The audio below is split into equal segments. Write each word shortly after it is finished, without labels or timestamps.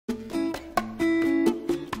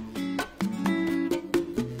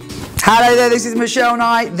Hello there, this is Michele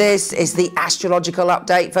Knight. This is the astrological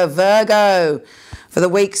update for Virgo for the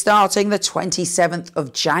week starting the 27th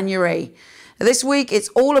of January. This week, it's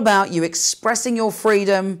all about you expressing your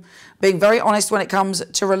freedom, being very honest when it comes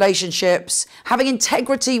to relationships, having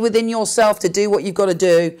integrity within yourself to do what you've got to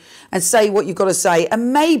do and say what you've got to say.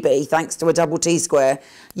 And maybe, thanks to a double T square,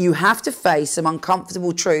 you have to face some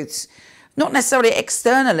uncomfortable truths, not necessarily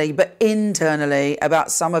externally, but internally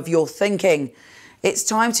about some of your thinking. It's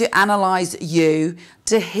time to analyze you,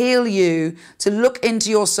 to heal you, to look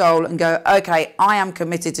into your soul and go, okay, I am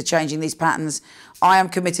committed to changing these patterns. I am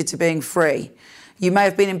committed to being free. You may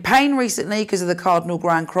have been in pain recently because of the Cardinal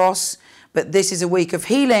Grand Cross, but this is a week of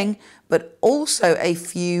healing, but also a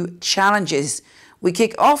few challenges. We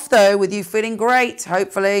kick off though with you feeling great,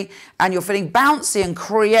 hopefully, and you're feeling bouncy and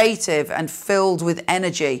creative and filled with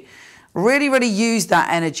energy. Really, really use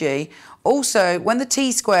that energy. Also, when the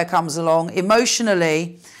T-square comes along,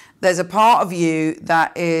 emotionally, there's a part of you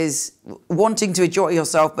that is wanting to enjoy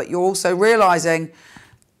yourself, but you're also realizing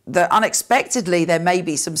that unexpectedly there may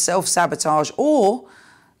be some self-sabotage, or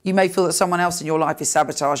you may feel that someone else in your life is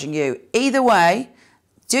sabotaging you. Either way,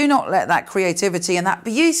 do not let that creativity and that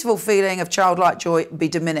beautiful feeling of childlike joy be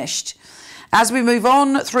diminished. As we move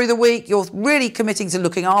on through the week, you're really committing to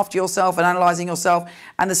looking after yourself and analysing yourself.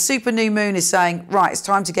 And the super new moon is saying, right, it's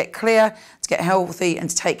time to get clear, to get healthy and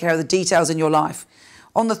to take care of the details in your life.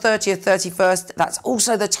 On the 30th, 31st, that's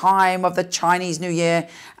also the time of the Chinese New Year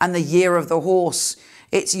and the year of the horse.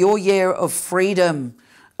 It's your year of freedom,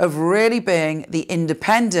 of really being the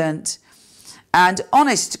independent and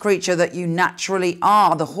honest creature that you naturally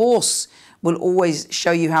are. The horse will always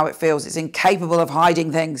show you how it feels. It's incapable of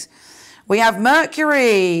hiding things. We have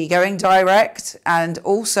Mercury going direct and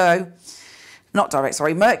also, not direct,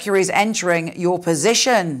 sorry, Mercury is entering your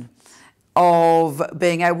position of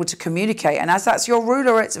being able to communicate. And as that's your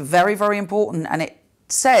ruler, it's very, very important. And it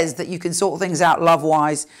says that you can sort things out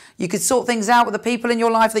love-wise. You can sort things out with the people in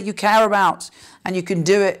your life that you care about, and you can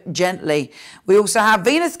do it gently. We also have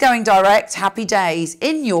Venus going direct, happy days,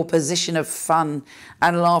 in your position of fun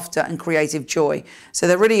and laughter and creative joy. So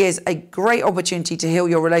there really is a great opportunity to heal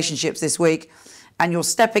your relationships this week, and you're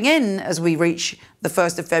stepping in as we reach the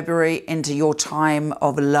 1st of February into your time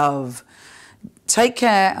of love. Take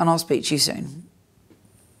care, and I'll speak to you soon.